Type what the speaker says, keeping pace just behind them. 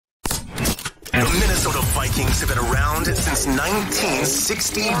The Minnesota Vikings have been around since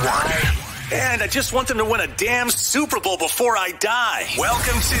 1961. And I just want them to win a damn Super Bowl before I die.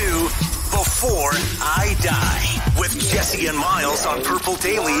 Welcome to Before I Die with Jessi and Myles on Purple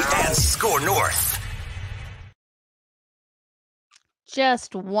Daily and Score North.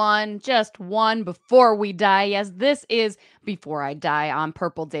 Just one before we die. Yes, this is Before I Die on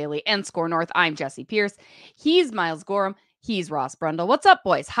Purple Daily and Score North. I'm Jessi Pierce. He's Myles Gorham. He's Ross Brundle. What's up,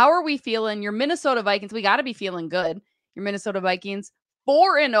 boys? How are we feeling? Your Minnesota Vikings, we got to be feeling good. Your Minnesota Vikings,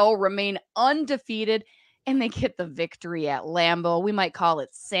 4-0, remain undefeated, and they get the victory at Lambeau. We might call it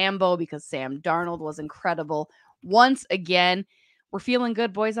Sambo because Sam Darnold was incredible once again. We're feeling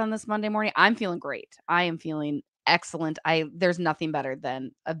good, boys, on this Monday morning. I'm feeling great. I am feeling excellent. There's nothing better than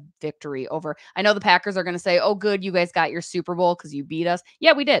a victory over. I know the Packers are going to say, oh, good, you guys got your Super Bowl because you beat us.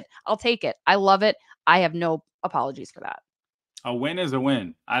 Yeah, we did. I'll take it. I love it. I have no apologies for that. A win is a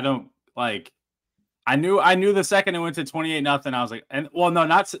win. I don't like. I knew the second it went to 28-0. I was like, no,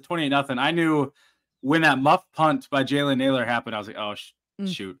 not 28-0. I knew when that muff punt by Jalen Naylor happened. I was like, oh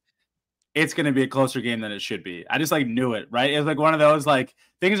shoot, it's going to be a closer game than it should be. I just knew it. Right? It was like one of those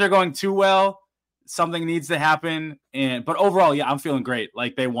things are going too well. Something needs to happen. But overall, yeah, I'm feeling great.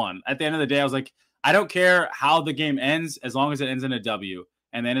 They won. At the end of the day, I was like, I don't care how the game ends as long as it ends in a W.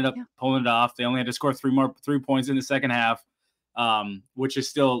 And they ended up pulling it off. They only had to score 3 points in the second half. Which is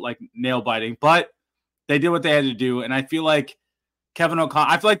still nail biting, but they did what they had to do. And I feel like Kevin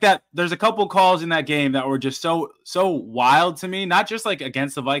O'Connell, I feel like that there's a couple calls in that game that were just so wild to me, not just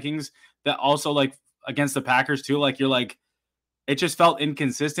against the Vikings, that also against the Packers too. It just felt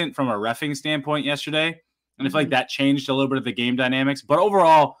inconsistent from a reffing standpoint yesterday. And I feel like that changed a little bit of the game dynamics, but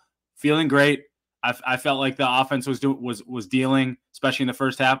overall feeling great. I felt like the offense was dealing, especially in the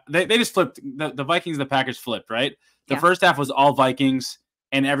first half. They just flipped the Vikings, the Packers flipped, right? The first half was all Vikings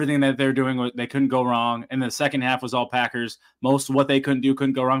and everything that they're doing, they couldn't go wrong. And the second half was all Packers. Most of what they couldn't do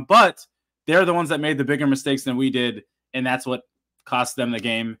couldn't go wrong, but they're the ones that made the bigger mistakes than we did. And that's what cost them the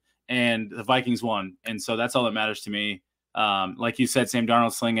game. And the Vikings won. And so that's all that matters to me. Like you said, Sam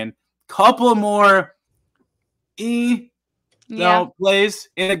Darnold slinging couple more plays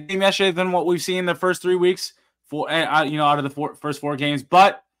in the game yesterday than what we've seen the first 3 weeks out of the first 4 games,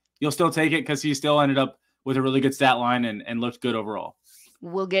 but you'll still take it because he still ended up with a really good stat line and looked good overall.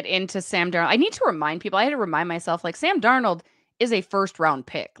 We'll get into Sam Darnold. I need to remind people, I had to remind myself, Sam Darnold is a first round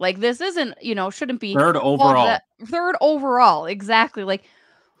pick. This isn't, shouldn't be third overall. Third overall. Exactly.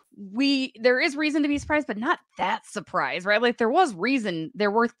 There is reason to be surprised, but not that surprised, right? There was reason, there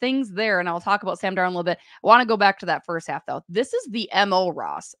were things there, and I'll talk about Sam Darnold a little bit. I want to go back to that first half though. This is the MO,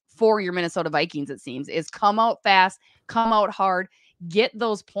 Ross, for your Minnesota Vikings, it seems, is come out fast, come out hard, get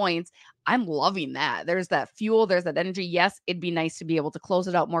those points. I'm loving that. There's that fuel, there's that energy. Yes, it'd be nice to be able to close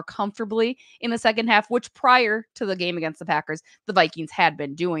it out more comfortably in the second half, which prior to the game against the Packers, the Vikings had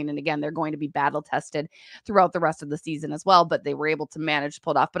been doing. And again, they're going to be battle tested throughout the rest of the season as well, but they were able to manage to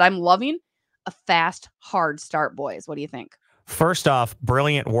pull it off. But I'm loving a fast, hard start, boys. What do you think? First off,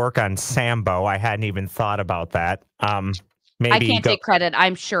 brilliant work on Sambo. I hadn't even thought about that. I can't take credit.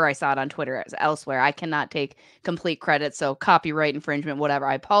 I'm sure I saw it on Twitter elsewhere. I cannot take complete credit. So copyright infringement, whatever.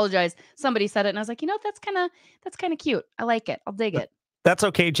 I apologize. Somebody said it and I was like, that's kind of cute. I like it. I'll dig it. That's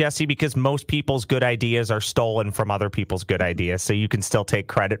okay, Jessi, because most people's good ideas are stolen from other people's good ideas. So you can still take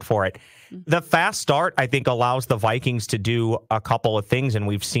credit for it. The fast start, I think, allows the Vikings to do a couple of things. And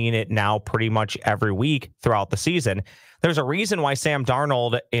we've seen it now pretty much every week throughout the season. There's a reason why Sam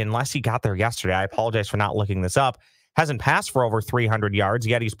Darnold, unless he got there yesterday, I apologize for not looking this up, hasn't passed for over 300 yards,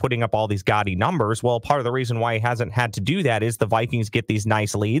 yet he's putting up all these gaudy numbers. Well, part of the reason why he hasn't had to do that is the Vikings get these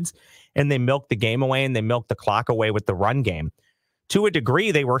nice leads, and they milk the game away, and they milk the clock away with the run game. To a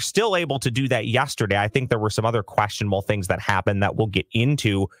degree, they were still able to do that yesterday. I think there were some other questionable things that happened that we'll get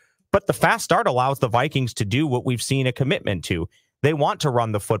into, but the fast start allows the Vikings to do what we've seen a commitment to. They want to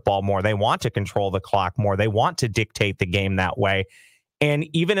run the football more. They want to control the clock more. They want to dictate the game that way. And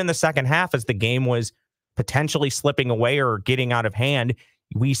even in the second half, as the game was potentially slipping away or getting out of hand,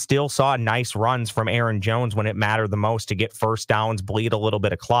 we still saw nice runs from Aaron Jones when it mattered the most to get first downs, bleed a little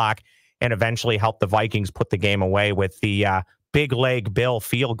bit of clock, and eventually help the Vikings put the game away with the Big Leg Bill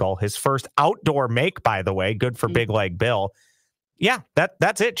field goal. His first outdoor make, by the way. Good for Big Leg Bill. Yeah,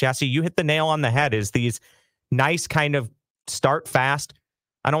 that's it, Jessi. You hit the nail on the head, is these nice kind of start fast.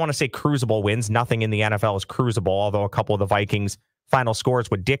 I don't want to say cruisable wins. Nothing in the NFL is cruisable, although a couple of the Vikings' final scores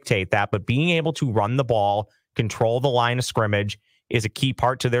would dictate that. But being able to run the ball, control the line of scrimmage is a key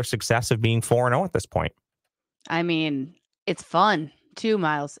part to their success of being 4-0 at this point. I mean, it's fun too,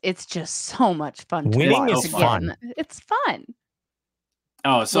 Myles. It's just so much fun. Winning is fun. It's fun.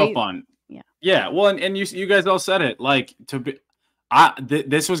 Oh, it's so fun. Yeah. Yeah, well, and you guys all said it. Like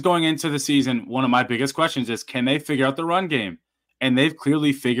this was going into the season. One of my biggest questions is, can they figure out the run game? And they've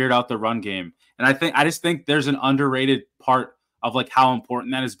clearly figured out the run game. And I just think there's an underrated part of like how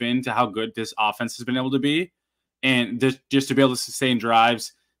important that has been to how good this offense has been able to be, and just to be able to sustain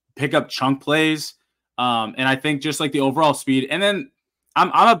drives, pick up chunk plays, and I think just like the overall speed. And then I'm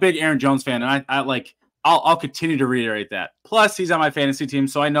a big Aaron Jones fan, and I'll continue to reiterate that. Plus, he's on my fantasy team,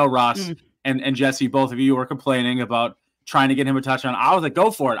 so I know Ross and Jessi, both of you were complaining about trying to get him a touchdown. I was like,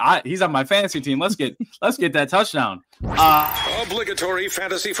 go for it. He's on my fantasy team. Let's get that touchdown. Obligatory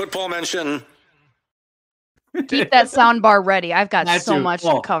fantasy football mention. Keep that sound bar ready. I've got so much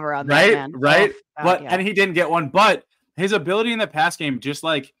to cover on that, man. Right. And he didn't get one, but his ability in the pass game, just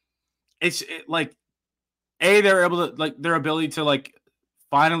like they're able to like their ability to like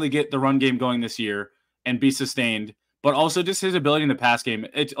finally get the run game going this year and be sustained, but also just his ability in the pass game.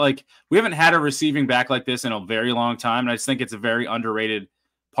 It's like we haven't had a receiving back like this in a very long time. And I just think it's a very underrated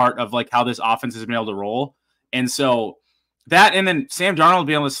part of like how this offense has been able to roll. And so that, and then Sam Darnold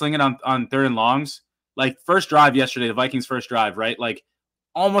being able to sling it on third and longs, like first drive yesterday, the Vikings first drive, right? Like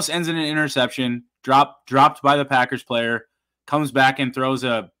almost ends in an interception, dropped by the Packers player, comes back and throws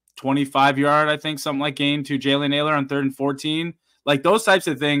a 25-yard, I think, something like gain to Jalen Nailor on 3rd and 14. Like those types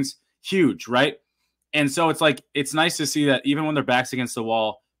of things, huge, right? And so it's like, it's nice to see that even when their back's against the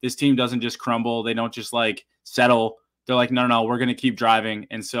wall, this team doesn't just crumble. They don't just like settle. They're like, no, we're going to keep driving.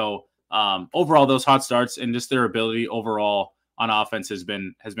 And so overall, those hot starts and just their ability overall on offense has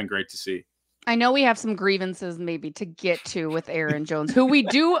been great to see. I know we have some grievances maybe to get to with Aaron Jones, who we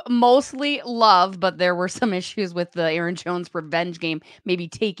do mostly love, but there were some issues with the Aaron Jones revenge game, maybe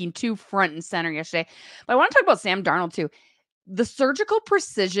taking too front and center yesterday. But I want to talk about Sam Darnold too. The surgical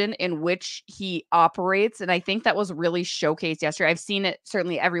precision in which he operates, and I think that was really showcased yesterday. I've seen it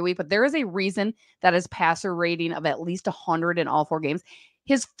certainly every week, but there is a reason that his passer rating of at least 100 in all 4 games.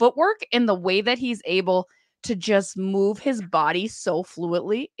 His footwork and the way that he's able to just move his body so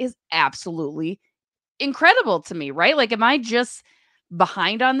fluidly is absolutely incredible to me, right? Like, am I just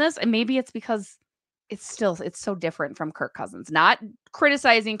behind on this? And maybe it's because it's so different from Kirk Cousins. Not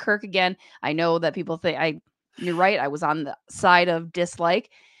criticizing Kirk again. I know that people think you're right. I was on the side of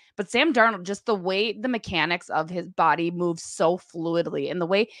dislike, but Sam Darnold, just the way the mechanics of his body moves so fluidly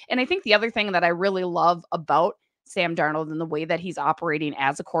and I think the other thing that I really love about Sam Darnold and the way that he's operating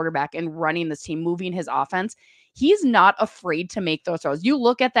as a quarterback and running this team, moving his offense, he's not afraid to make those throws. You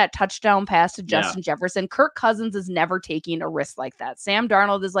look at that touchdown pass to Justin Jefferson. Kirk Cousins is never taking a risk like that. Sam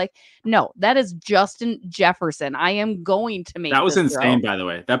Darnold is like, no, that is Justin Jefferson. I am going to make that was insane, throw. By the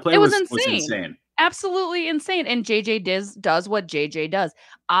way. That play was insane. Absolutely insane. And JJ does what JJ does.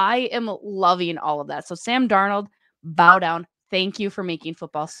 I am loving all of that. So Sam Darnold, bow down. Thank you for making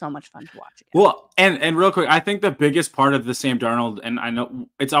football so much fun to watch. Again. Well, and real quick, I think the biggest part of the Sam Darnold, and I know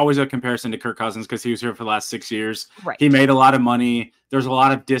it's always a comparison to Kirk Cousins because he was here for the last 6 years. Right. He made a lot of money. There's a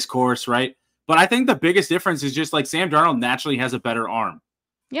lot of discourse, right? But I think the biggest difference is just like Sam Darnold naturally has a better arm.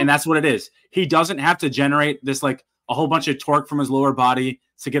 Yeah. And that's what it is. He doesn't have to generate this like a whole bunch of torque from his lower body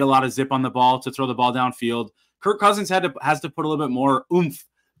to get a lot of zip on the ball, to throw the ball downfield. Kirk Cousins has to put a little bit more oomph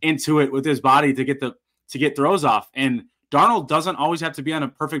into it with his body to get throws off. And Darnold doesn't always have to be on a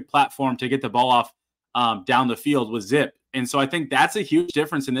perfect platform to get the ball off down the field with zip. And so I think that's a huge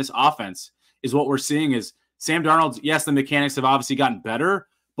difference in this offense is what we're seeing is Sam Darnold. Yes, the mechanics have obviously gotten better,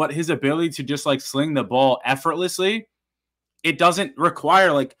 but his ability to just like sling the ball effortlessly, it doesn't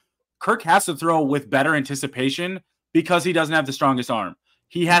require like Kirk has to throw with better anticipation because he doesn't have the strongest arm.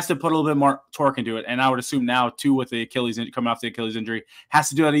 He has to put a little bit more torque into it. And I would assume now too, with the Achilles coming off the Achilles injury, has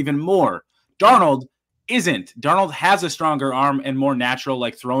to do that even more. Darnold isn't. Darnold has a stronger arm and more natural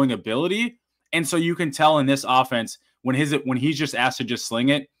like throwing ability. And so you can tell in this offense when he's just asked to just sling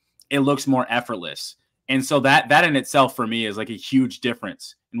it, it looks more effortless. And so that in itself for me is like a huge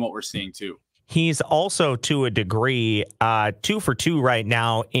difference in what we're seeing too. He's also, to a degree, 2 for 2 right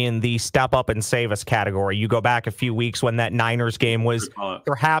now in the step up and save us category. You go back a few weeks when that Niners game was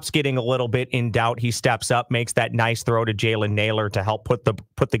perhaps getting a little bit in doubt. He steps up, makes that nice throw to Jalen Nailor to help put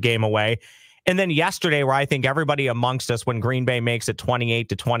the game away. And then yesterday, where I think everybody amongst us, when Green Bay makes it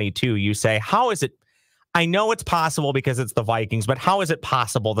 28-22, you say, how is it? I know it's possible because it's the Vikings, but how is it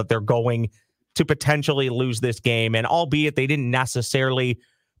possible that they're going to potentially lose this game? And albeit they didn't necessarily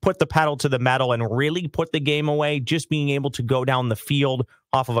put the pedal to the metal and really put the game away, just being able to go down the field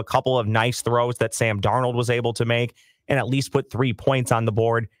off of a couple of nice throws that Sam Darnold was able to make and at least put 3 points on the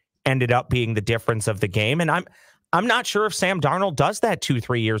board ended up being the difference of the game. And I'm not sure if Sam Darnold does that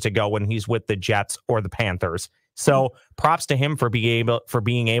 2-3 years ago when he's with the Jets or the Panthers. So props to him for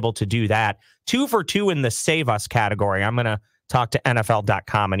being able to do that. 2 for 2 in the save us category. I'm going to talk to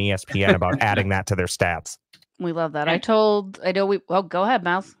NFL.com and ESPN about adding that to their stats. We love that. Go ahead,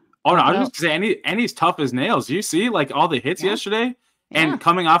 Myles. Oh no, I was just saying, and he's tough as nails. You see, like all the hits yesterday, and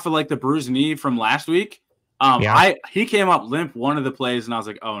coming off of like the bruised knee from last week. He came up limp one of the plays, and I was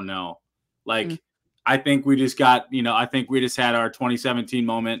like, oh no, I think we just got, I think we just had our 2017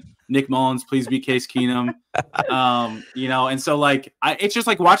 moment. Nick Mullins, please be Case Keenum, and so like it's just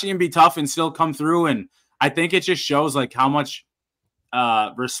like watching him be tough and still come through, and I think it just shows like how much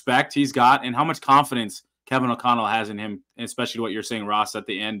respect he's got and how much confidence Kevin O'Connell has in him, especially what you're saying, Ross, at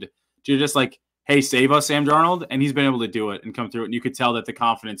the end. To just like, hey, save us, Sam Darnold, and he's been able to do it and come through it. And you could tell that the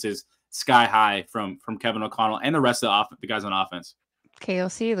confidence is sky high from Kevin O'Connell and the rest of the guys on offense.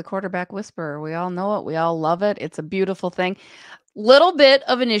 KOC, the quarterback whisperer. We all know it. We all love it. It's a beautiful thing. Little bit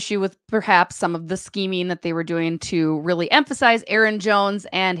of an issue with perhaps some of the scheming that they were doing to really emphasize Aaron Jones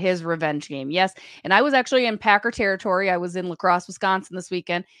and his revenge game. Yes. And I was actually in Packer territory. I was in La Crosse, Wisconsin this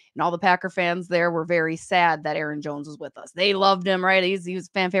weekend, and all the Packer fans there were very sad that Aaron Jones was with us. They loved him, right? He was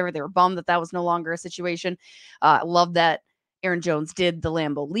a fan favorite. They were bummed that was no longer a situation. Loved that Aaron Jones did the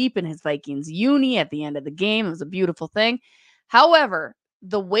Lambeau leap in his Vikings uni at the end of the game. It was a beautiful thing. However,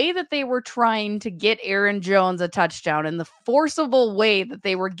 the way that they were trying to get Aaron Jones a touchdown and the forcible way that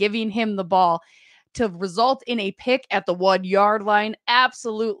they were giving him the ball to result in a pick at the 1 yard line,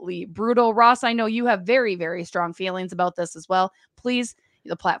 absolutely brutal. Ross, I know you have very, very strong feelings about this as well. Please,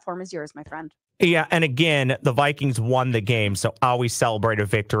 the platform is yours, my friend. Yeah, and again, the Vikings won the game, so always celebrate a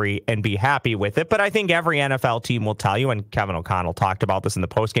victory and be happy with it. But I think every NFL team will tell you, and Kevin O'Connell talked about this in the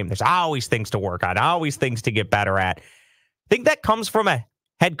postgame, there's always things to work on, always things to get better at. I think that comes from a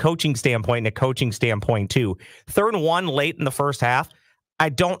head coaching standpoint and a coaching standpoint too. 3rd and 1 late in the first half. I'll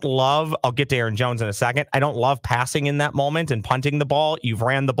get to Aaron Jones in a second. I don't love passing in that moment and punting the ball. You've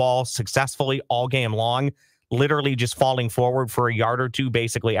ran the ball successfully all game long, literally just falling forward for a yard or two,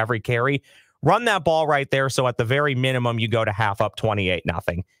 basically every carry. Run that ball right there. So at the very minimum, you go to half up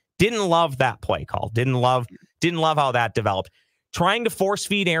 28-0. Didn't love that play call. Didn't love how that developed. Trying to force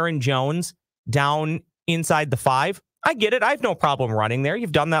feed Aaron Jones down inside the 5. I get it. I have no problem running there.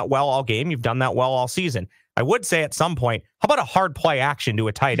 You've done that well all game. You've done that well all season. I would say at some point, how about a hard play action to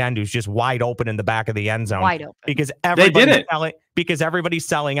a tight end who's just wide open in the back of the end zone? Wide open. Because everybody's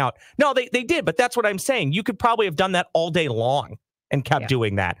selling out. No, they did, but that's what I'm saying. You could probably have done that all day long and kept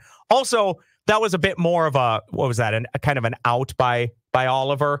doing that. Also, that was a bit more of a kind of an out by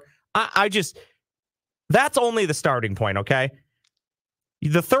Oliver. That's only the starting point, okay?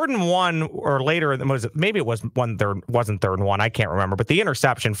 The 3rd and 1 or later, maybe it was 1/3, wasn't 3rd and 1. I can't remember. But the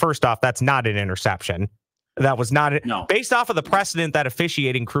interception, first off, that's not an interception. That was not it. No. Based off of the precedent that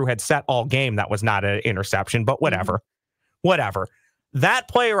officiating crew had set all game, that was not an interception. But whatever. That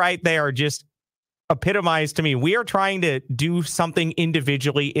play right there just epitomized to me. We are trying to do something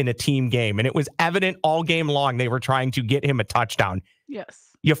individually in a team game. And it was evident all game long they were trying to get him a touchdown. Yes.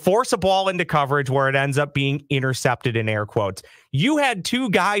 You force a ball into coverage where it ends up being intercepted in air quotes. You had 2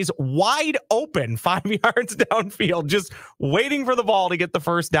 guys wide open 5 yards downfield, just waiting for the ball to get the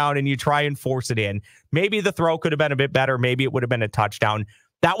first down, and you try and force it in. Maybe the throw could have been a bit better. Maybe it would have been a touchdown.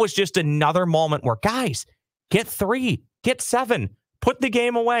 That was just another moment where, guys, get 3, get 7, put the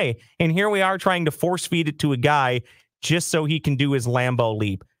game away. And here we are trying to force feed it to a guy just so he can do his Lambeau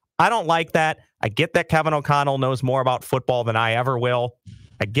leap. I don't like that. I get that Kevin O'Connell knows more about football than I ever will.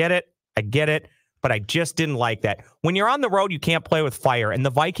 I get it, but I just didn't like that. When you're on the road, you can't play with fire, and the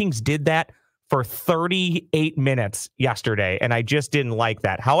Vikings did that for 38 minutes yesterday, and I just didn't like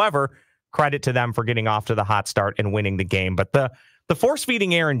that. However, credit to them for getting off to the hot start and winning the game, but the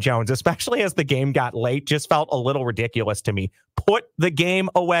force-feeding Aaron Jones, especially as the game got late, just felt a little ridiculous to me. Put the game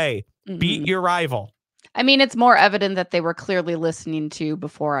away. Mm-hmm. Beat your rival. I mean, it's more evident that they were clearly listening to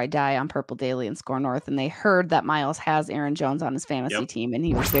Before I Die on Purple Daily and Score North, and they heard that Myles has Aaron Jones on his fantasy team, and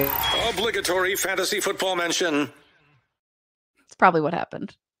he was there. Obligatory fantasy football mention. It's probably what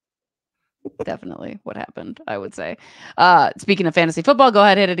happened. Definitely what happened, I would say. Speaking of fantasy football, go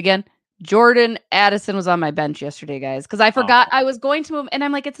ahead, hit it again. Jordan Addison was on my bench yesterday, guys, because I forgot I was going to move, and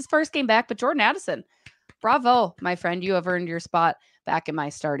I'm like, it's his first game back, but Jordan Addison, bravo, my friend. You have earned your spot back in my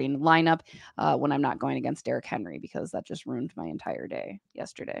starting lineup when I'm not going against Derrick Henry, because that just ruined my entire day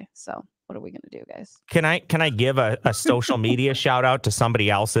yesterday. So what are we going to do, guys? Can I give a social media shout out to somebody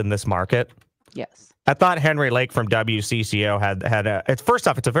else in this market? Yes. I thought Henry Lake from WCCO had first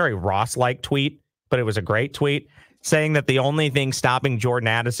off, it's a very Ross-like tweet, but it was a great tweet saying that the only thing stopping Jordan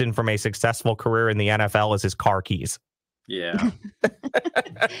Addison from a successful career in the NFL is his car keys. Yeah.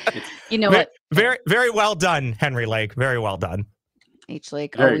 You know what? Very, very well done, Henry Lake. Very well done. H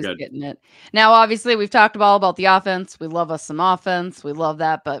Lake Very always good. getting it. Now, obviously, we've talked all about the offense. We love us some offense. We love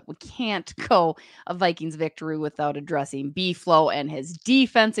that, but we can't go a Vikings victory without addressing B-Flow and his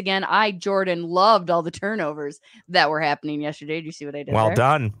defense again. Jordan, loved all the turnovers that were happening yesterday. Did you see what I did Well there?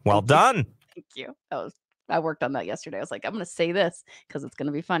 done. Well done. Thank you. I worked on that yesterday. I was like, I'm going to say this because it's going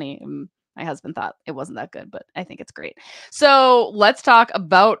to be funny. And my husband thought it wasn't that good, but I think it's great. So let's talk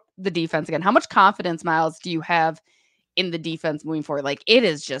about the defense again. How much confidence, Myles, do you have in the defense moving forward? Like,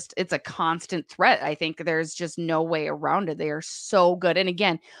 it's a constant threat. I think there's just no way around it. They are so good. And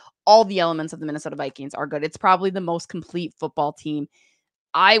again, all the elements of the Minnesota Vikings are good. It's probably the most complete football team,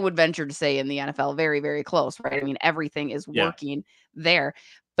 I would venture to say, in the NFL. Very, very close, right? I mean, everything is working there.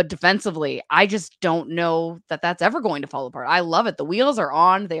 But defensively, I just don't know that that's ever going to fall apart. I love it. The wheels are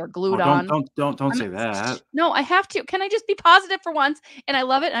on. They are glued on. Don't say that. No, I have to. Can I just be positive for once? And I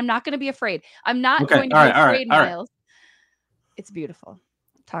love it. I'm not going to be afraid. I'm not going to be afraid, Myles. It's beautiful.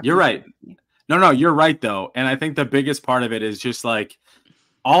 You're right. No, you're right, though. And I think the biggest part of it is just like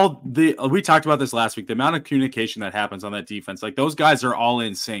we talked about this last week, the amount of communication that happens on that defense. Like, those guys are all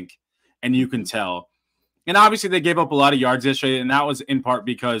in sync, and you can tell. And obviously they gave up a lot of yards yesterday, and that was in part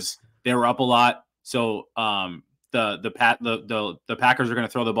because they were up a lot. So the Packers are going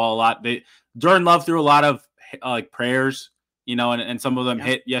to throw the ball a lot. Jordan Love threw a lot of like prayers, and some of them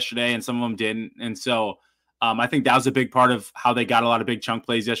hit yesterday and some of them didn't. And so I think that was a big part of how they got a lot of big chunk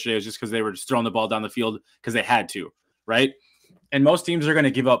plays yesterday, was just because they were just throwing the ball down the field because they had to, right? And most teams are going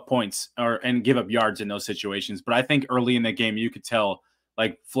to give up points and give up yards in those situations. But I think early in the game, you could tell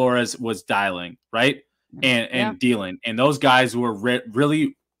like Flores was dialing, right? And dealing. And those guys were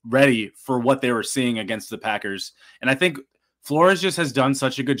really ready for what they were seeing against the Packers. And I think Flores just has done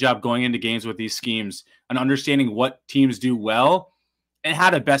such a good job going into games with these schemes and understanding what teams do well and how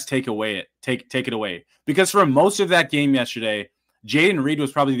to best take it away. Because for most of that game yesterday, Jaden Reed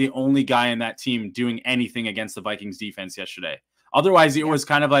was probably the only guy in that team doing anything against the Vikings defense yesterday. Otherwise, it was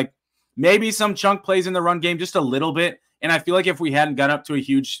kind of like maybe some chunk plays in the run game, just a little bit. And I feel like if we hadn't got up to a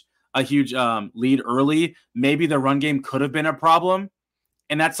huge lead early, maybe the run game could have been a problem.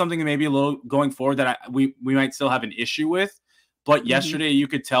 And that's something that maybe a little going forward that we might still have an issue with. But yesterday you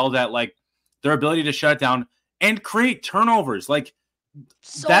could tell that like their ability to shut it down and create turnovers, like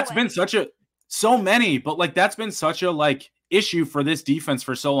that's been so many, but like that's been such a like issue for this defense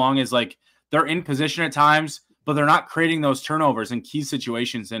for so long, is like they're in position at times, but they're not creating those turnovers in key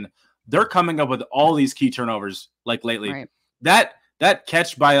situations. And they're coming up with all these key turnovers like lately. Right. That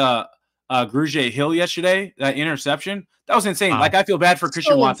catch by Grugier Hill yesterday, that interception, that was insane. Like, I feel bad for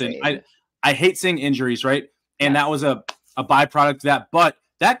Christian Watson. I hate seeing injuries, right? And that was a byproduct of that. But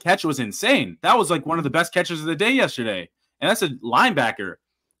that catch was insane. That was like one of the best catches of the day yesterday. And that's a linebacker.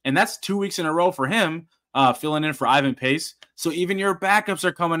 And that's 2 weeks in a row for him, filling in for Ivan Pace. So even your backups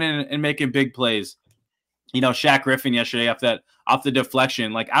are coming in and making big plays. Shaq Griffin yesterday off the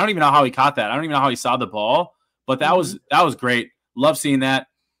deflection. Like, I don't even know how he caught that. I don't even know how he saw the ball. But that was great. Love seeing that.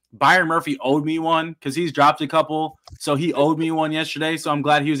 Byron Murphy owed me one because he's dropped a couple. So he owed me one yesterday. So I'm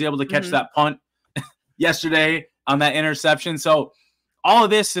glad he was able to catch that punt yesterday on that interception. So all of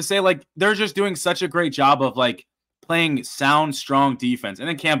this to say, like, they're just doing such a great job of like playing sound, strong defense. And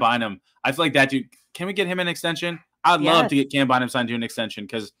then Cam Bynum, I feel like that dude, can we get him an extension? I'd love to get Cam Bynum signed to an extension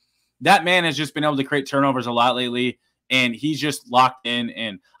because that man has just been able to create turnovers a lot lately. And he's just locked in.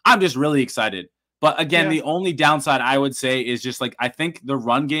 And I'm just really excited. But again, the only downside I would say is just like, I think the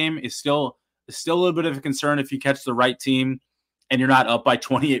run game is still a little bit of a concern if you catch the right team and you're not up by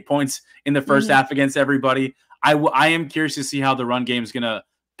 28 points in the first half against everybody. I am curious to see how the run game is gonna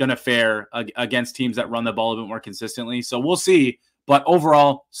fare against teams that run the ball a bit more consistently. So we'll see. But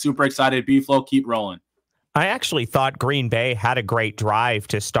overall, super excited. B-Flow, keep rolling. I actually thought Green Bay had a great drive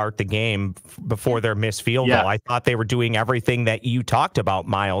to start the game before their missed field goal. I thought they were doing everything that you talked about,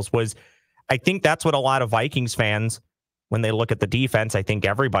 Myles. I think that's what a lot of Vikings fans, when they look at the defense, I think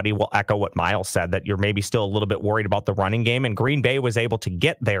everybody will echo what Myles said, that you're maybe still a little bit worried about the running game. And Green Bay was able to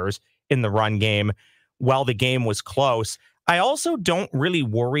get theirs in the run game while the game was close. I also don't really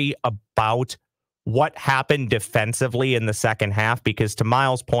worry about what happened defensively in the second half, because to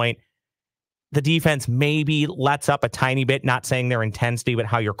Myles' point, the defense maybe lets up a tiny bit, not saying their intensity, but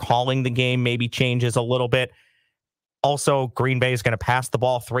how you're calling the game maybe changes a little bit. Also, Green Bay is going to pass the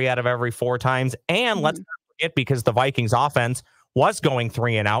ball 3 out of every 4 times. And let's not forget, because the Vikings offense was going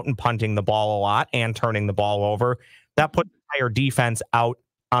 3 and out and punting the ball a lot and turning the ball over, that put the entire defense out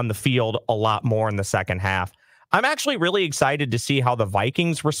on the field a lot more in the second half. I'm actually really excited to see how the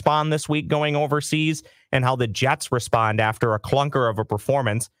Vikings respond this week going overseas and how the Jets respond after a clunker of a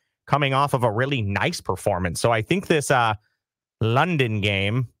performance coming off of a really nice performance. So I think this London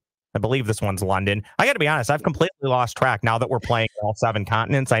game, I believe this one's London. I got to be honest, I've completely lost track now that we're playing all 7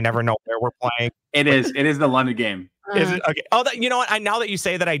 continents. I never know where we're playing. It is the London game. Is it? Okay. Oh, you know what? Now that you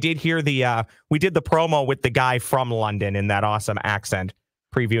say that, I did hear we did the promo with the guy from London in that awesome accent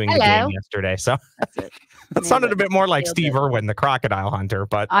previewing the game yesterday. So That's it. that sounded a bit more like Nailed Steve it. Irwin, the crocodile hunter,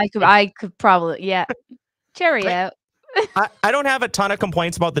 but I could probably, yeah. Cheerio. I don't have a ton of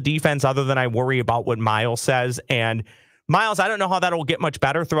complaints about the defense other than I worry about what Myles says. And Myles, I don't know how that'll get much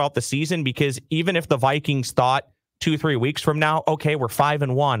better throughout the season, because even if the Vikings thought 2-3 weeks from now, okay, we're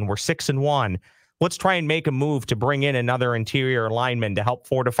 5-1, we're 6-1, let's try and make a move to bring in another interior lineman to help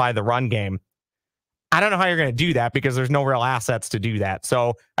fortify the run game. I don't know how you're going to do that because there's no real assets to do that.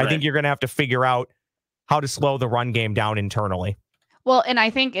 So I think you're going to have to figure out how to slow the run game down internally. Well, and I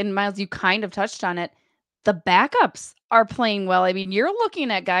think, and Myles, you kind of touched on it, the backups are playing well. I mean, you're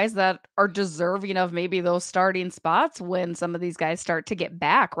looking at guys that are deserving of maybe those starting spots when some of these guys start to get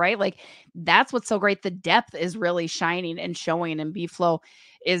back, right? Like, that's what's so great. The depth is really shining and showing, and B-Flow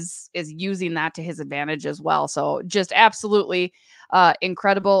is using that to his advantage as well. So just absolutely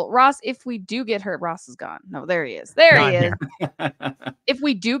incredible. Ross, if we do get hurt, Ross is gone. No, there he is. There he is. If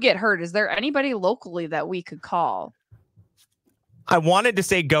we do get hurt, is there anybody locally that we could call? I wanted to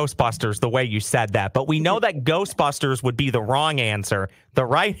say Ghostbusters the way you said that, but we know that Ghostbusters would be the wrong answer. The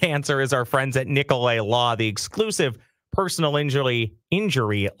right answer is our friends at Nicolay Law, the exclusive personal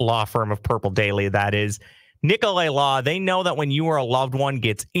injury law firm of Purple Daily. That is Nicolay Law. They know that when you or a loved one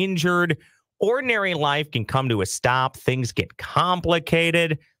gets injured, ordinary life can come to a stop. Things get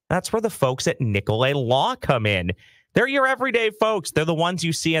complicated. That's where the folks at Nicolay Law come in. They're your everyday folks. They're the ones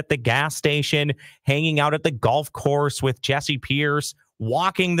you see at the gas station, hanging out at the golf course with Jessi Pierce,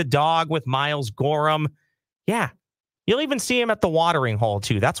 walking the dog with Myles Gorham. Yeah, you'll even see him at the watering hole,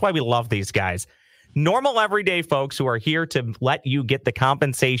 too. That's why we love these guys. Normal, everyday folks who are here to let you get the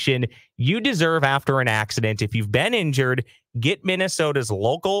compensation you deserve after an accident. If you've been injured, get Minnesota's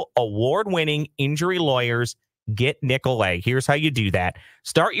local award-winning injury lawyers. Get Nicolay. Here's how you do that.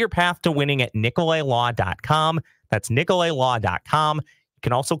 Start your path to winning at nicolaylaw.com. That's nicolaylaw.com. You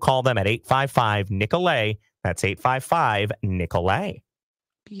can also call them at 855-NICOLAY. That's 855-NICOLAY.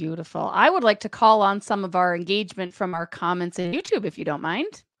 Beautiful. I would like to call on some of our engagement from our comments in YouTube, if you don't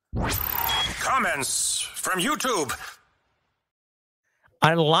mind. Comments from YouTube.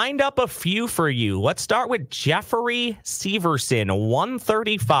 I lined up a few for you. Let's start with Jeffrey Severson,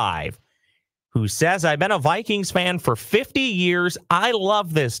 135, who says, I've been a Vikings fan for 50 years. I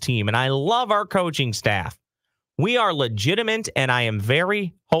love this team, and I love our coaching staff. We are legitimate, and I am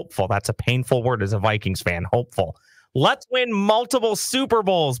very hopeful. That's a painful word as a Vikings fan, hopeful. Let's win multiple Super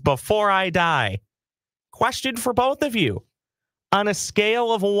Bowls before I die. Question for both of you. On a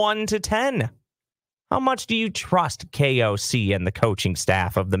scale of 1 to 10, how much do you trust KOC and the coaching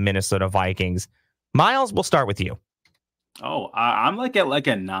staff of the Minnesota Vikings? Myles, we'll start with you. Oh, I'm at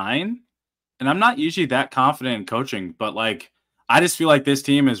a 9, and I'm not usually that confident in coaching, but I just feel like this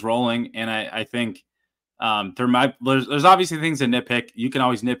team is rolling, and I think there's obviously things to nitpick. You can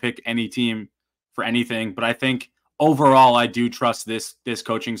always nitpick any team for anything, but I think overall I do trust this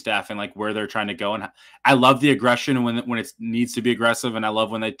coaching staff and where they're trying to go. And I love the aggression when it needs to be aggressive, and I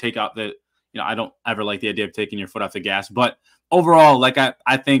love when they take out I don't ever like the idea of taking your foot off the gas. But overall,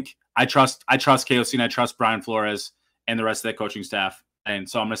 I think I trust KOC, and I trust Brian Flores and the rest of that coaching staff. And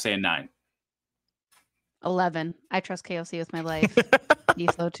so I'm going to say a 9. 11. I trust KOC with my life.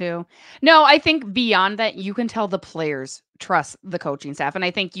 So too. No, I think beyond that, you can tell the players trust the coaching staff. And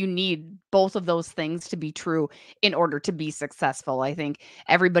I think you need both of those things to be true in order to be successful. I think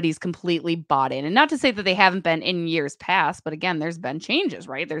everybody's completely bought in. And not to say that they haven't been in years past, but again, there's been changes,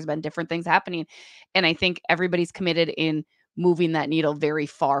 right? There's been different things happening. And I think everybody's committed in moving that needle very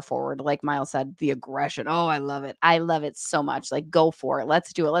far forward. Like Myles said, the aggression. Oh, I love it. I love it so much. Go for it.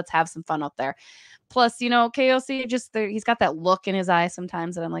 Let's do it. Let's have some fun out there. Plus, KOC, he's got that look in his eye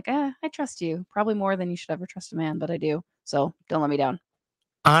sometimes that I'm like, I trust you. Probably more than you should ever trust a man, but I do. So don't let me down.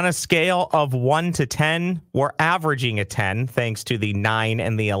 On a scale of 1 to 10, we're averaging a 10 thanks to the 9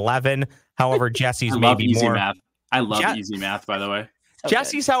 and the 11. However, Jessi's maybe more. Math. I love easy math, by the way. So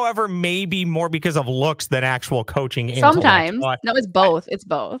Jessi's, however, maybe more because of looks than actual coaching. Sometimes. No, it's both. It's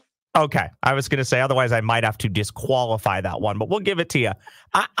both. Okay. I was going to say, otherwise I might have to disqualify that one, but we'll give it to you.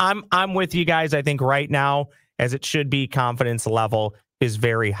 I'm with you guys. I think right now, as it should be, confidence level is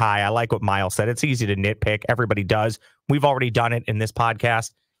very high. I like what Myles said. It's easy to nitpick. Everybody does. We've already done it in this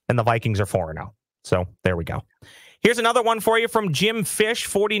podcast, and the Vikings are 4-0. So there we go. Here's another one for you from Jim Fish,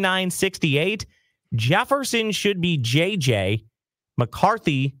 4968. Jefferson should be JJ.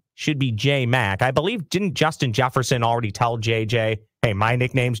 McCarthy should be J Mac. I believe, didn't Justin Jefferson already tell JJ, hey, my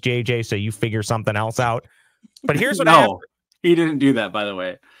nickname's JJ, so you figure something else out? But here's what he didn't do that, by the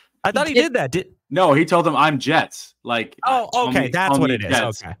way. I thought he did that. No, he told him I'm Jets. Like, okay, that's what it is.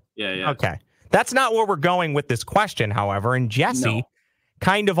 Jets. Okay. Yeah. Okay. That's not where we're going with this question, however, and Jessi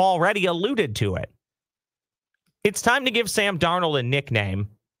kind of already alluded to it. It's time to give Sam Darnold a nickname.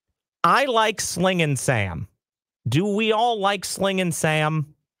 I like Slingin' Sam. Do we all like Slingin'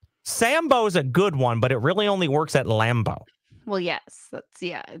 Sam? Sambo's a good one, but it really only works at Lambeau. Well, yes.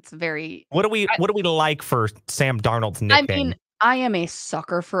 It's very... What do we like for Sam Darnold's nickname? I mean, I am a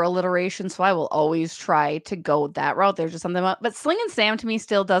sucker for alliteration, so I will always try to go that route. There's just something about... But Slingin' Sam to me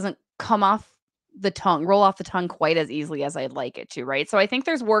still doesn't roll off the tongue quite as easily as I'd like it to, right? So I think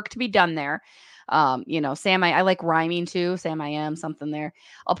there's work to be done there. Sam, I like rhyming too. Sam, I am something there.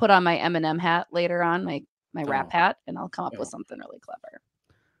 I'll put on my Eminem hat later on, my rap hat, and I'll come up with something really clever.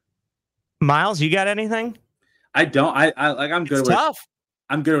 Myles, you got anything? I don't. I'm good it's with tough.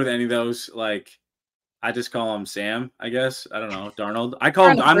 I'm good with any of those. Like, I just call him Sam, I guess. I don't know. Darnold. I call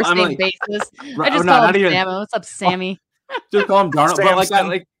him I'm like basis. I just call him Sam. What's up, Sammy? Just call him Darnold. But like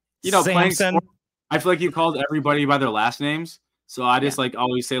that, playing Samson. sport, I feel like you called everybody by their last names. So I just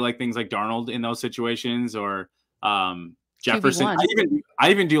always say like things like Darnold in those situations, or Jefferson. I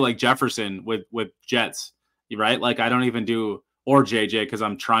even do like Jefferson with Jets, right? Like I don't even do or JJ because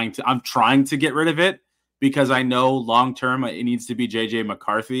I'm trying to get rid of it because I know long term it needs to be JJ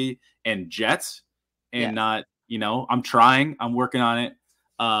McCarthy and Jets and not, I'm working on it.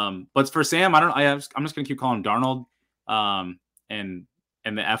 But for Sam, I'm just gonna keep calling him Darnold and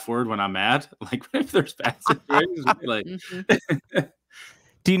the F word when I'm mad. Like if there's bad situations, like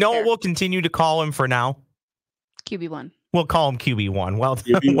do you know what we'll continue to call him for now? QB1. We'll call him QB1. Well,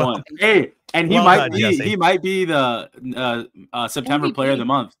 QB1. Well, hey, and he done, he might be the September MVP. Player of the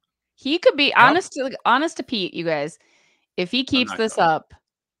Month. He could be honest to Pete, you guys. If he keeps this up,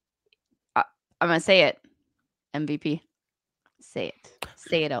 I'm gonna say it. MVP. Say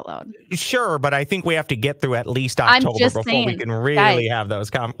it out loud. Sure, but I think we have to get through at least October before we can really have those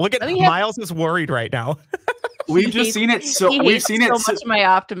comments. Look at Myles is worried right now. We've just seen it so much of my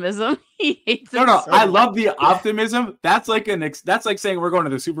optimism. He hates it. No, I love the optimism. That's like saying we're going to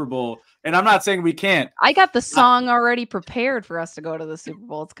the Super Bowl, and I'm not saying we can't. I got the song already prepared for us to go to the Super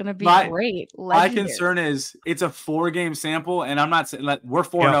Bowl. It's going to be great. My concern is it's a 4-game sample, and I'm not saying like we're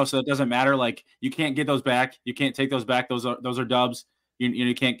 4-0, so it doesn't matter. Like you can't get those back. You can't take those back. Those are dubs.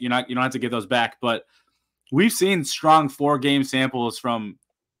 You can't. You don't have to get those back. But we've seen strong 4-game samples from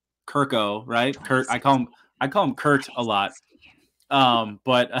Kirko, right? Kurt. I call him Kurt a lot.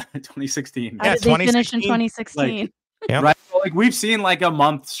 But 2016. How did they finish in 2016? Right. Like we've seen like a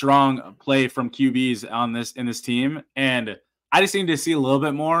month strong play from QBs in this team. And I just need to see a little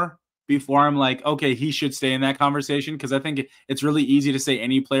bit more before I'm like, okay, he should stay in that conversation. Cause I think it's really easy to say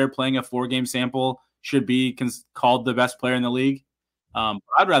any player playing a 4-game sample should be called the best player in the league.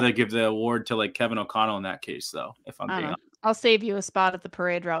 I'd rather give the award to like Kevin O'Connell in that case though, if I'm being honest. I'll save you a spot at the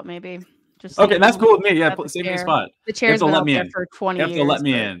parade route, maybe. Just okay, that's cool with me. Yeah, save me a spot. The chair's been out there for 20 years. You have to let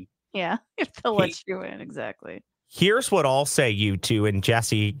me in. Yeah, you have to let you in, exactly. Here's what I'll say, you two, and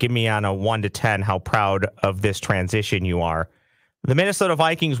Jessi, give me on a 1 to 10 how proud of this transition you are. The Minnesota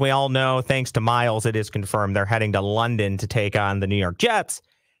Vikings, we all know, thanks to Myles, it is confirmed they're heading to London to take on the New York Jets.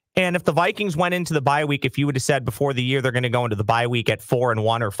 And if the Vikings went into the bye week, if you would have said before the year they're going to go into the bye week at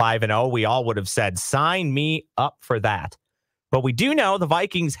 4-1 or 5-0, we all would have said, sign me up for that. But we do know the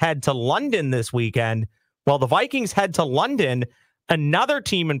Vikings head to London this weekend. Well, the Vikings head to London. Another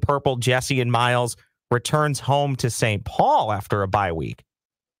team in purple, Jessi and Myles, returns home to St. Paul after a bye week.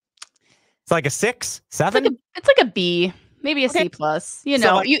 It's like a 6, 7? It's like a B, maybe a C+. You know,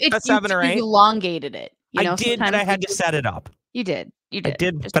 so like a 7 or 8. You elongated it. I did, but I had to set it up. You did. I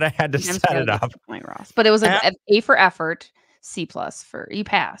did, but I had to set it up. Point, Ross. But it was an A for effort, C+ for you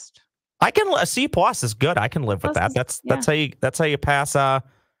passed. A C+ is good. I can live with that. That's how you pass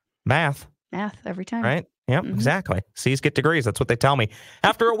math. Math every time. Right? Yep, exactly. C's get degrees. That's what they tell me.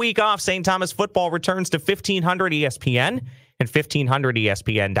 After a week off, St. Thomas football returns to 1500 ESPN and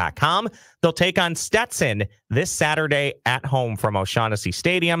 1500ESPN.com. They'll take on Stetson this Saturday at home from O'Shaughnessy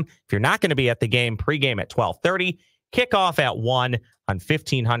Stadium. If you're not going to be at the game, pregame at 12:30, kickoff at 1 on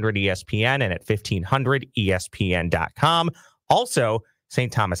 1500 ESPN and at 1500ESPN.com. Also,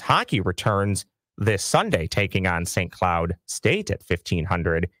 St. Thomas hockey returns this Sunday, taking on St. Cloud State at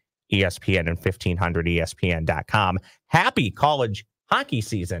 1500 ESPN and 1500ESPN.com. Happy college hockey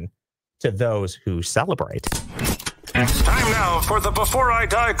season to those who celebrate. It's time now for the Before I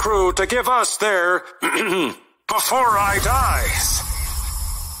Die crew to give us their Before I Dies.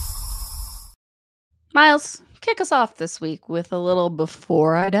 Myles, kick us off this week with a little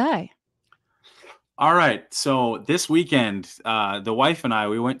Before I Die. All right. So this weekend, the wife and I,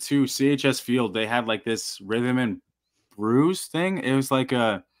 we went to CHS Field. They had like this rhythm and brews thing. It was like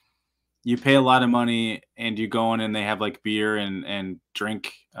you pay a lot of money and you go in and they have like beer and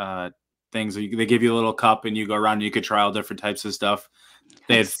drink things. They give you a little cup and you go around and you could try all different types of stuff.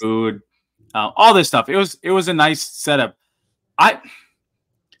 They had food, all this stuff. It was a nice setup.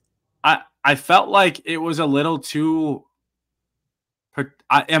 I felt like it was a little too.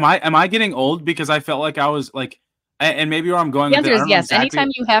 Am I getting old? Because I felt like I was like, and maybe where I'm going. The answer is yes. Exactly. Anytime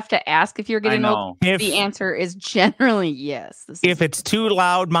you have to ask if you're getting old, the answer is generally yes. If it's too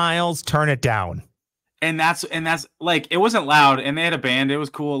loud, Myles, turn it down. And that's like, it wasn't loud, and they had a band. It was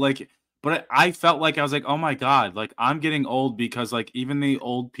cool. Like, but I felt like I was like, oh my God, like I'm getting old because like even the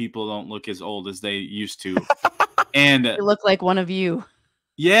old people don't look as old as they used to, and you look like one of you.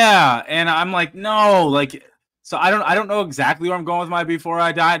 Yeah, and I'm like, no, like, so I don't know exactly where I'm going with my Before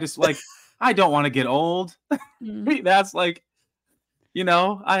I Die. Just like, I don't want to get old. That's like,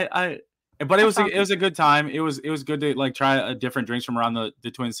 but it was a good time. It was good to like try different drinks from around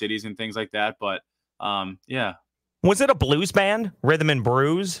the Twin Cities and things like that. But yeah. Was it a blues band? Rhythm and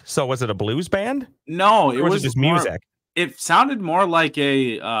Brews? So was it a blues band? No, it was just music. It sounded more like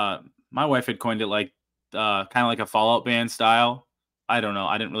my wife had coined it like kind of like a Fallout band style. I don't know.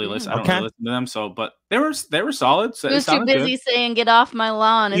 I didn't really listen. I don't really listen to them. So, but they were solid. So I was too busy saying, "Get off my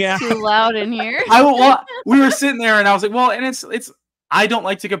lawn! It's too loud in here." We were sitting there, and I was like, "Well," and it's. I don't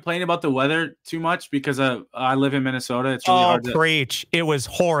like to complain about the weather too much because I live in Minnesota. It's really hard to preach. It was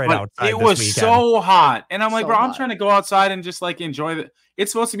horrid outside. It was so hot, and I'm like, bro, I'm trying to go outside and just like enjoy it.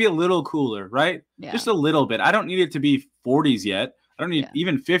 It's supposed to be a little cooler, right? Yeah. Just a little bit. I don't need it to be 40s yet. I don't need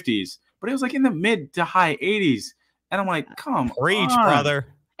even 50s, but it was like in the mid to high 80s. And I'm like, come Preach, brother.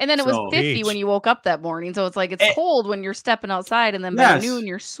 And then it was 50 when you woke up that morning. So it's like, it's cold when you're stepping outside. And then by noon,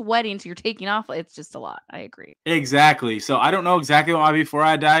 you're sweating. So you're taking off. It's just a lot. I agree. Exactly. So I don't know exactly what my Before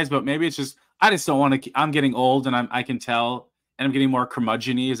I Dies, but maybe it's just, I just don't want to, I'm getting old and I can tell, and I'm getting more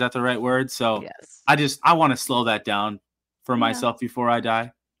curmudgeon-y. Is that the right word? So I want to slow that down for myself before I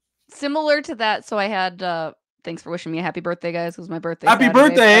die. Similar to that. So I had, thanks for wishing me a happy birthday, guys. It was my birthday. Happy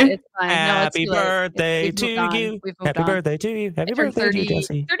birthday! It's fine. Happy birthday to you. Happy birthday to you. Happy birthday to you,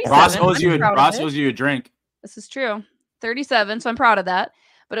 Jessi. Ross owes you a drink. This is true. 37. So I'm proud of that.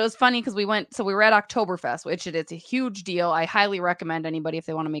 But it was funny because we were at Oktoberfest, which it's a huge deal. I highly recommend anybody if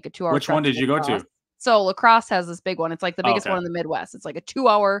they want to make a 2-hour. Which one did you go to? So La Crosse has this big one. It's like the biggest one in the Midwest. It's like a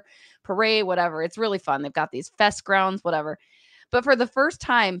 2-hour parade, whatever. It's really fun. They've got these fest grounds, whatever. But for the first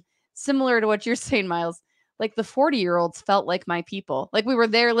time, similar to what you're saying, Myles, like the 40-year-olds felt like my people. Like we were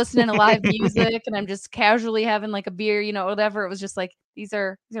there listening to live music and I'm just casually having like a beer, whatever. It was just like, these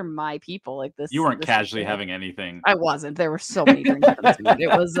are my people. Like this. You weren't casually having anything. I wasn't. There were so many drinks.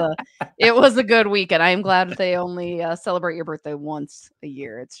 It was a good weekend. I am glad that they only celebrate your birthday once a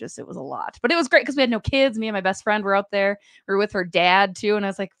year. It was a lot, but it was great because we had no kids. Me and my best friend were out there. We were with her dad too. And I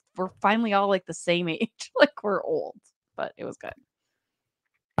was like, we're finally all like the same age. Like we're old, but it was good.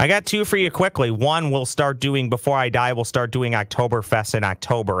 I got 2 for you quickly. One, we'll start doing Before I Die. We'll start doing Oktoberfest in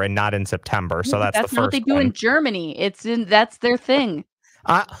October and not in September. So that's the first. That's what they do in Germany. That's their thing.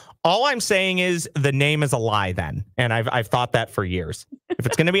 All I'm saying is the name is a lie then. And I've thought that for years. If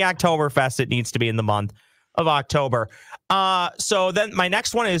it's going to be Oktoberfest, it needs to be in the month of October. So then my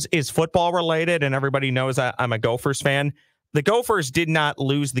next one is football related. And everybody knows I'm a Gophers fan. The Gophers did not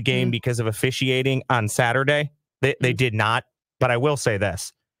lose the game because of officiating on Saturday. They did not. But I will say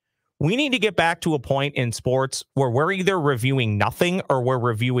this. We need to get back to a point in sports where we're either reviewing nothing or we're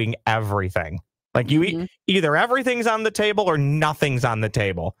reviewing everything. Like either everything's on the table or nothing's on the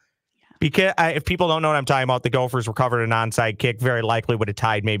table. Because if people don't know what I'm talking about, the Gophers recovered an onside kick, very likely would have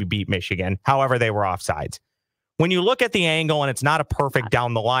tied, maybe beat Michigan. However, they were offsides. When you look at the angle and it's not a perfect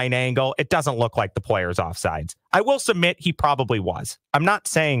down the line angle, it doesn't look like the player's offsides. I will submit he probably was. I'm not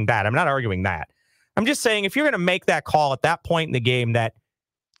saying that. I'm not arguing that. I'm just saying if you're going to make that call at that point in the game that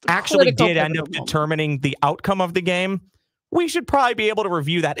actually did end up determining the outcome of the game, we should probably be able to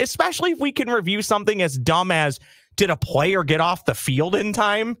review that, especially if we can review something as dumb as, did a player get off the field in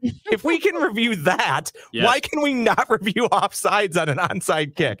time? If we can review that, why can we not review offsides on an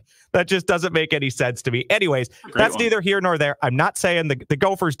onside kick? That just doesn't make any sense to me. Anyways, that's neither here nor there. I'm not saying the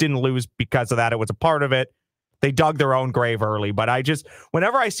Gophers didn't lose because of that. It was a part of it. They dug their own grave early. But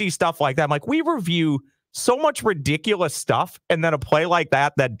whenever I see stuff like that, I'm like, we review so much ridiculous stuff, and then a play like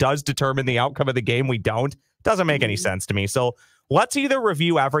that does determine the outcome of the game, we don't. Doesn't make any sense to me. So let's either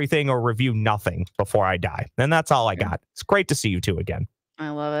review everything or review nothing before I die. And that's all I got. It's great to see you two again. I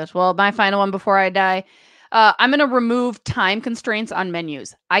love it. Well, my final one before I die. I'm going to remove time constraints on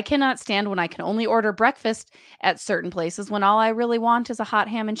menus. I cannot stand when I can only order breakfast at certain places when all I really want is a hot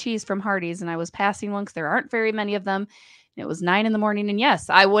ham and cheese from Hardee's. And I was passing one because there aren't very many of them. It was 9 a.m. And yes,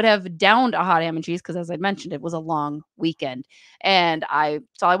 I would have downed a hot ham and cheese because, as I mentioned, it was a long weekend and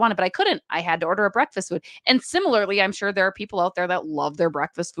that's all I wanted, but I couldn't. I had to order a breakfast food. And similarly, I'm sure there are people out there that love their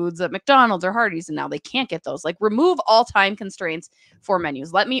breakfast foods at McDonald's or Hardee's, and now they can't get those. Like, remove all time constraints for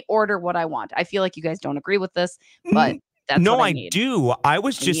menus. Let me order what I want. I feel like you guys don't agree with this, but that's no, what I do. I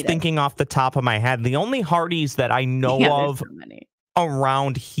was just thinking off the top of my head, the only Hardee's that I know of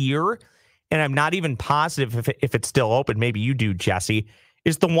around here, and I'm not even positive if it's still open. Maybe you do, Jessi.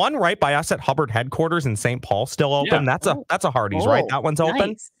 Is the one right by us at Hubbard headquarters in St. Paul still open? Yeah. That's a Hardee's, right? That one's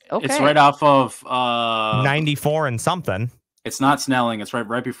open. Okay. It's right off of 94 and something. It's not Snelling. It's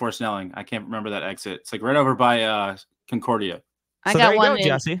right before Snelling. I can't remember that exit. It's like right over by Concordia. I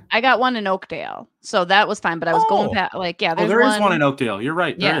got one in Oakdale, so that was fine. But I was going past, there is one in Oakdale. You're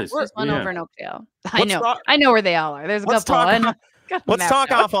right. There is. There's one over in Oakdale. I know where they all are. There's a couple. Let's talk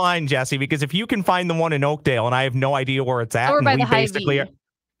offline, Jessi, because if you can find the one in Oakdale and I have no idea where it's at,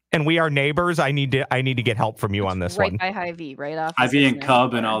 and we are neighbors, I need to get help from you on this one. Right by Hy-Vee, right off Hy-Vee and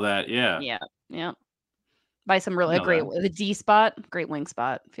Cub and all that. Yeah. By some really great, the D spot, great wing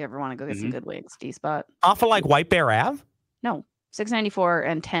spot. If you ever want to go get some good wings, D spot. Off of like White Bear Ave? No, 694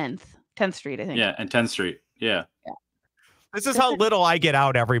 and 10th Street, I think. Yeah, and 10th Street. Yeah. This is how little I get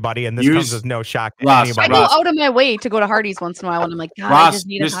out, everybody, and this comes as no shock to anybody. I go out of my way to go to Hardee's once in a while, and I'm like, God, Ross, I just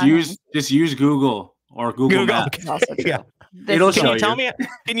need just use Google or Google Maps. Yeah. It'll show you.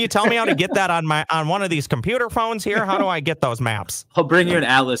 Can you tell me how to get that on one of these computer phones here? How do I get those maps? I'll bring you an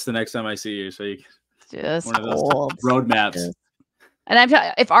atlas the next time I see you, so you can just one of those road maps. And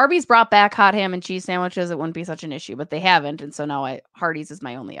if Arby's brought back hot ham and cheese sandwiches, it wouldn't be such an issue, but they haven't, and so now Hardee's is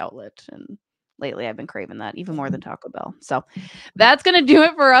my only outlet, and lately I've been craving that even more than Taco Bell. So that's going to do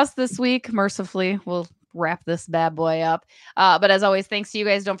it for us this week. Mercifully, we'll wrap this bad boy up. But as always, thanks to you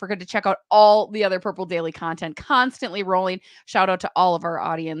guys. Don't forget to check out all the other Purple Daily content constantly rolling. Shout out to all of our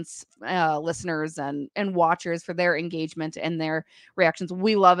audience, listeners and watchers for their engagement and their reactions.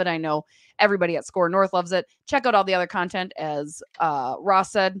 We love it. I know everybody at Score North loves it. Check out all the other content. As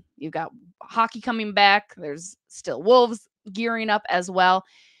Ross said, you've got hockey coming back. There's still Wolves gearing up as well.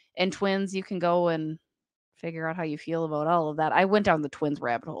 And Twins, you can go and figure out how you feel about all of that. I went down the Twins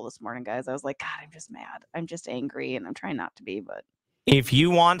rabbit hole this morning, guys. I was like, God, I'm just mad. I'm just angry, and I'm trying not to be, but. If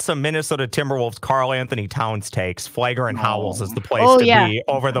you want some Minnesota Timberwolves Karl Anthony Towns takes, Flagrant Howls is the place to be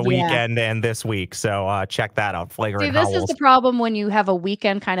over the weekend and this week. So check that out, Flagrant Howls. This is the problem when you have a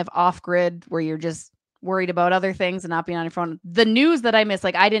weekend kind of off-grid where you're just worried about other things and not being on your phone. The news that I missed,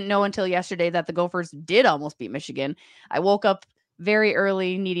 I didn't know until yesterday that the Gophers did almost beat Michigan. I woke up very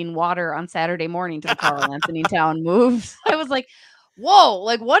early needing water on Saturday morning to the Karl Anthony Town moves. I was like, whoa,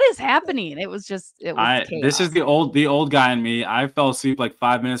 what is happening? It was chaos. This is the old guy in me. I fell asleep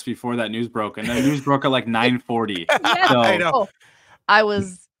 5 minutes before that news broke, and the news broke at 9:40. Yes. So I know. I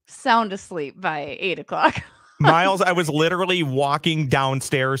was sound asleep by 8 o'clock. Myles, I was literally walking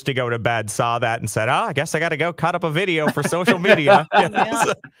downstairs to go to bed, saw that and said, I guess I got to go cut up a video for social media.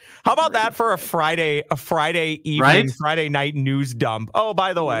 Yeah. How about that for a Friday evening, right? Friday night news dump? Oh,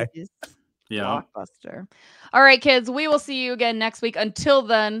 by the way. Yeah. Blockbuster. All right, kids, we will see you again next week. Until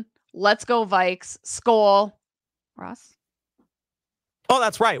then, let's go Vikes. Skol. Ross? Oh,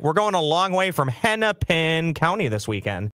 that's right. We're going a long way from Hennepin County this weekend.